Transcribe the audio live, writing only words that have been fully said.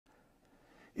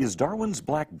Is Darwin's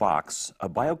black box a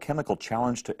biochemical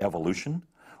challenge to evolution,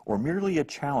 or merely a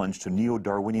challenge to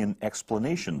Neo-Darwinian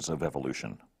explanations of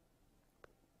evolution?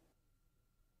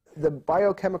 The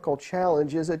biochemical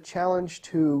challenge is a challenge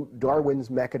to Darwin's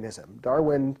mechanism.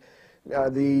 Darwin,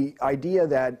 the idea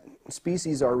that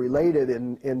species are related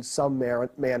in some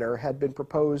manner had been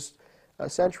proposed a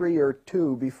century or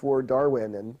two before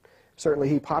Darwin, and certainly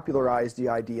he popularized the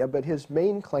idea, but his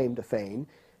main claim to fame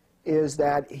is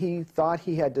that he thought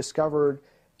he had discovered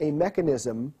a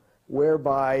mechanism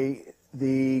whereby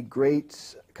the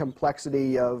great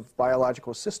complexity of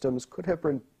biological systems could have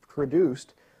been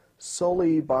produced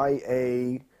solely by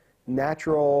a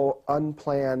natural,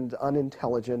 unplanned,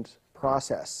 unintelligent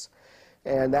process.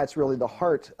 And that's really the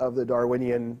heart of the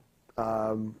Darwinian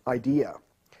idea.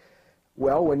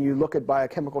 Well, when you look at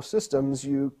biochemical systems,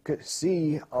 you could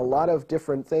see a lot of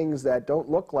different things that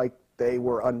don't look like they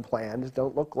were unplanned,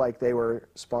 don't look like they were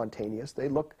spontaneous. They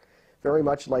look very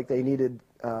much like they needed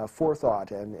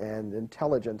forethought and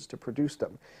intelligence to produce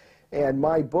them. And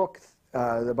my book,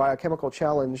 The Biochemical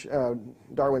Challenge,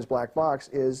 Darwin's Black Box,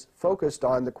 is focused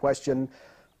on the question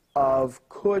of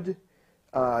could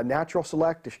natural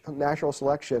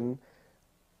selection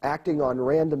acting on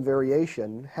random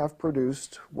variation have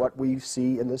produced what we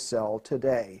see in the cell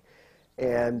today.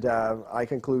 And I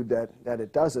conclude that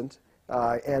it doesn't.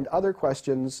 And other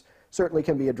questions certainly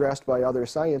can be addressed by other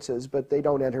sciences, but they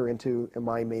don't enter into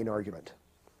my main argument.